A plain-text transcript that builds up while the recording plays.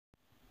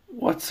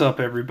What's up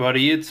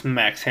everybody, it's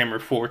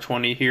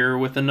MaxHammer420 here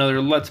with another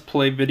Let's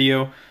Play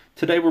video.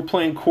 Today we're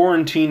playing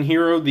Quarantine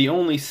Hero, the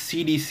only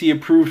CDC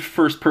approved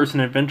first-person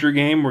adventure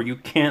game where you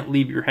can't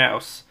leave your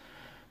house.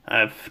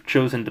 I've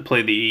chosen to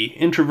play the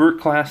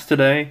introvert class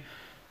today.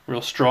 Real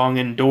strong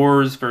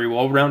indoors, very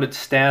well-rounded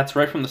stats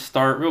right from the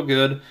start, real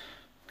good.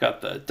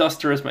 Got the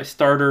Duster as my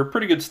starter,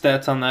 pretty good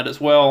stats on that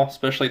as well,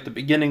 especially at the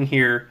beginning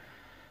here.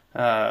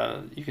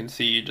 You can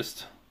see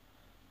just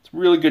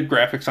really good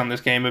graphics on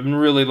this game. I've been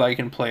really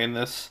liking playing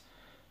this,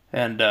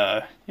 and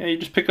yeah, you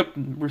just pick up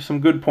some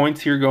good points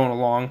here going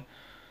along.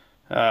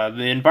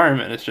 The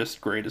environment is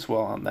just great as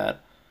well on that,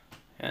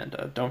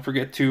 and don't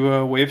forget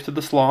to wave to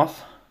the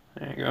sloth.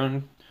 There you go,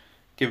 and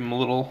give him a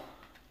little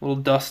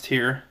dust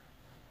here.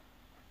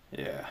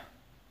 Yeah.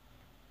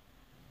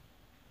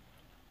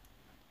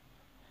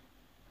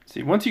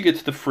 See, once you get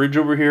to the fridge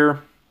over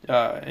here,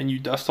 and you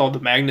dust all the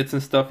magnets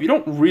and stuff, you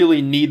don't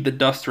really need the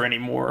duster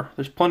anymore.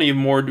 There's plenty of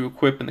more to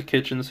equip in the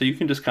kitchen, so you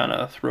can just kind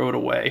of throw it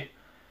away.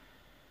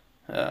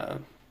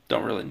 Don't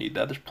really need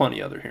that. There's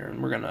plenty other here,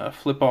 and we're gonna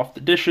flip off the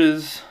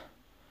dishes.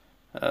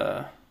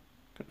 Gonna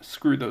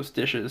screw those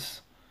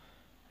dishes.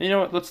 And you know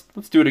what?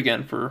 Let's do it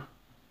again for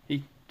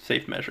a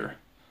safe measure.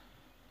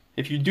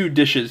 If you do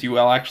dishes, you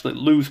will actually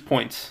lose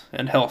points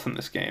and health in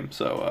this game,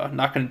 so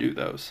not gonna do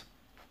those.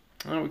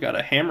 We got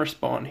a hammer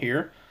spawn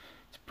here.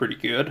 It's pretty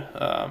good.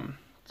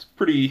 It's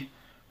pretty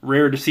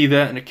rare to see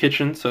that in a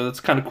kitchen, so it's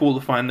kind of cool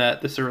to find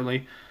that this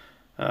early.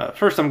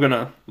 First, I'm going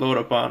to load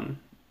up on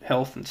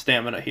health and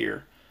stamina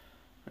here.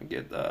 And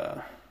get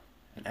an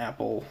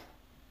apple.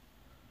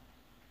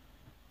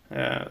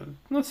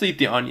 Let's eat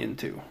the onion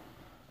too.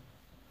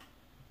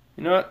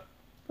 You know what?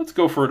 Let's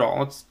go for it all.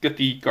 Let's get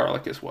the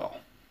garlic as well.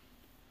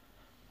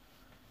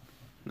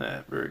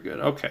 Very good.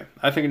 Okay.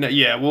 I think that,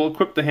 yeah, we'll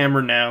equip the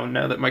hammer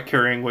now that my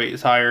carrying weight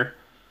is higher.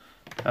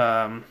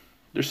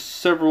 There's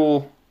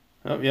several.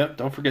 Oh yeah,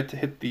 don't forget to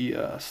hit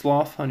the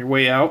sloth on your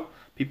way out.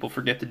 People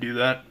forget to do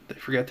that. They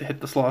forget to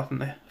hit the sloth in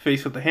the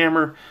face with the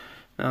hammer.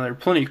 Now there are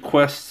plenty of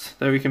quests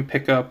that we can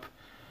pick up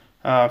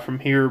from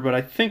here, but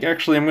I think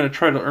actually I'm going to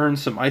try to earn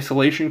some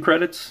isolation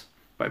credits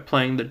by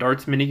playing the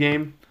darts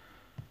minigame.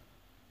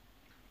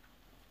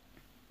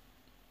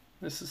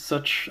 This is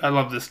such. I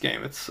love this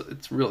game. It's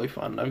really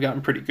fun. I've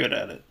gotten pretty good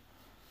at it.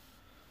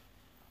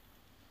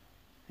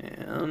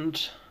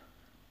 And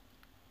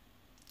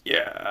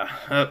yeah,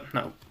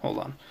 no, hold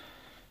on.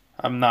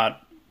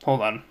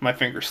 Hold on, my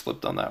finger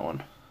slipped on that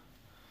one.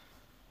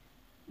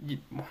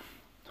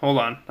 Hold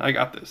on, I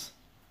got this.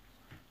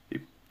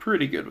 Be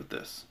pretty good with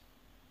this.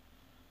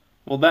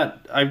 Well,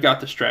 I got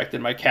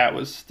distracted. My cat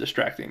was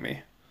distracting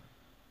me.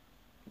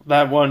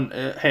 That one,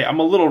 hey, I'm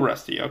a little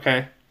rusty,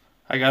 okay?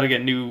 I gotta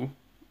get new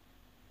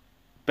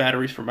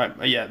batteries for my,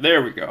 yeah,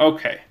 there we go,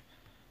 okay.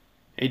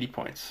 80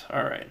 points,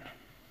 alright.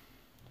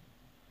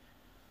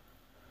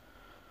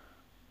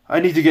 I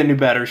need to get new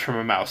batteries for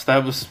my mouse.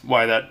 That was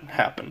why that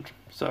happened.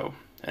 So,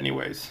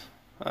 anyways,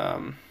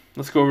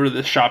 let's go over to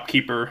the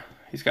shopkeeper.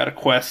 He's got a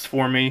quest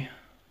for me.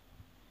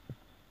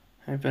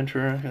 Hey,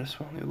 adventurer, I got a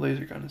small new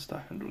laser gun in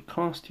stock. It'll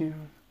cost you.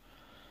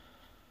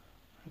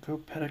 Go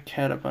pet a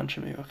cat a bunch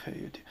of me. Okay,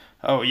 you do.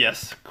 Oh,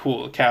 yes,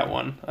 cool, the cat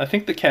one. I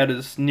think the cat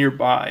is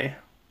nearby.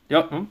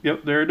 Yep,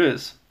 there it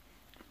is.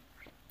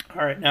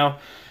 All right, now,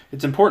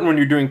 it's important when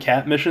you're doing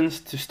cat missions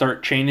to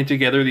start chaining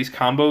together these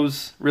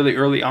combos really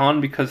early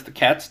on, because the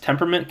cat's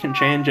temperament can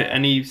change at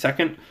any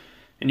second,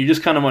 and you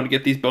just kind of want to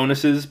get these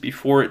bonuses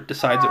before it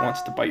decides it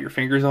wants to bite your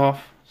fingers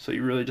off. So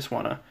you really just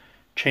want to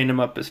chain them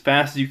up as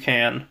fast as you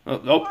can.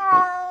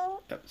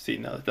 Yep, see,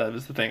 no, that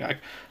was the thing.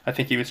 I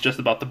think he was just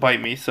about to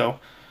bite me, so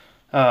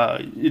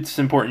it's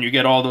important you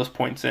get all those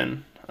points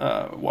in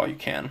while you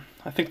can.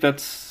 I think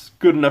that's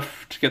good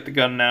enough to get the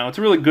gun now. It's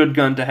a really good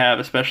gun to have,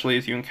 especially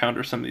as you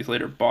encounter some of these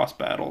later boss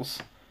battles.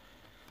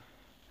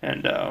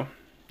 And,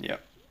 yeah.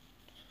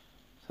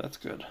 So that's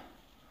good.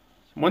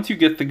 Once you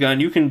get the gun,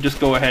 you can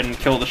just go ahead and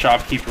kill the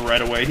shopkeeper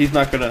right away. He's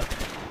not going to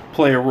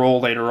play a role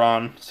later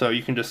on, so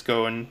you can just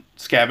go and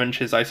scavenge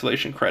his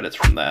isolation credits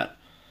from that.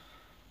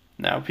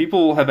 Now,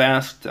 people have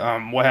asked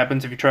what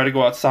happens if you try to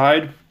go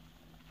outside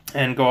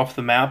and go off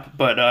the map,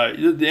 but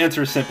the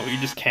answer is simple. You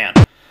just can't.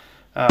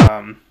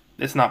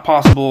 It's not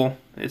possible.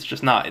 It's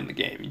just not in the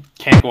game. You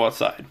can't go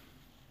outside.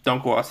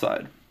 Don't go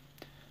outside.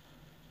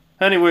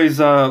 Anyways,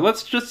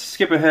 let's just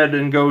skip ahead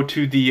and go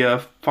to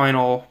the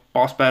final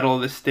boss battle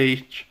of this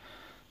stage.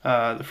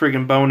 The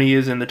friggin' Boney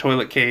is in the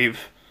toilet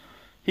cave.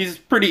 He's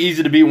pretty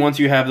easy to beat once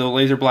you have the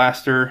laser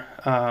blaster.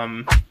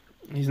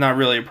 He's not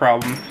really a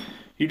problem.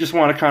 You just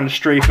want to kind of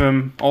strafe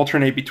him,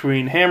 alternate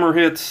between hammer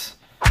hits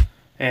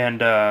and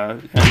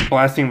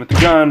blasting with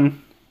the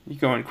gun. You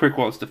go in quick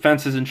while his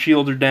defenses and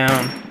shield are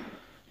down.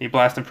 You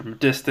blast him from a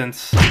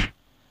distance.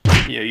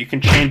 Yeah, you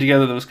can chain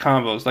together those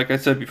combos. Like I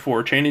said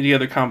before, chaining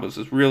together combos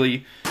is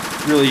really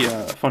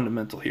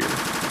fundamental here. And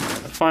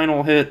then the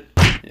final hit,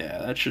 yeah,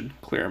 that should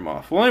clear him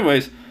off. Well,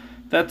 anyways,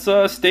 that's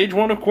stage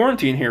 1 of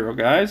Quarantine Hero,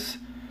 guys.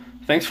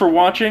 Thanks for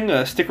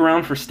watching. Stick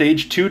around for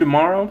stage 2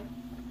 tomorrow.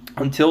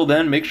 Until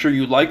then, make sure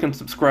you like and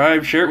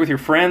subscribe, share it with your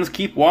friends,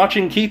 keep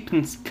watching, keep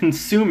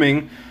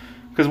consuming,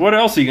 because what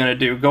else are you going to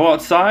do? Go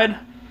outside?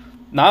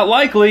 Not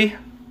likely.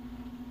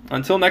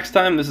 Until next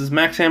time, this is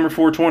Max Hammer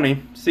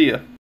 420. See ya.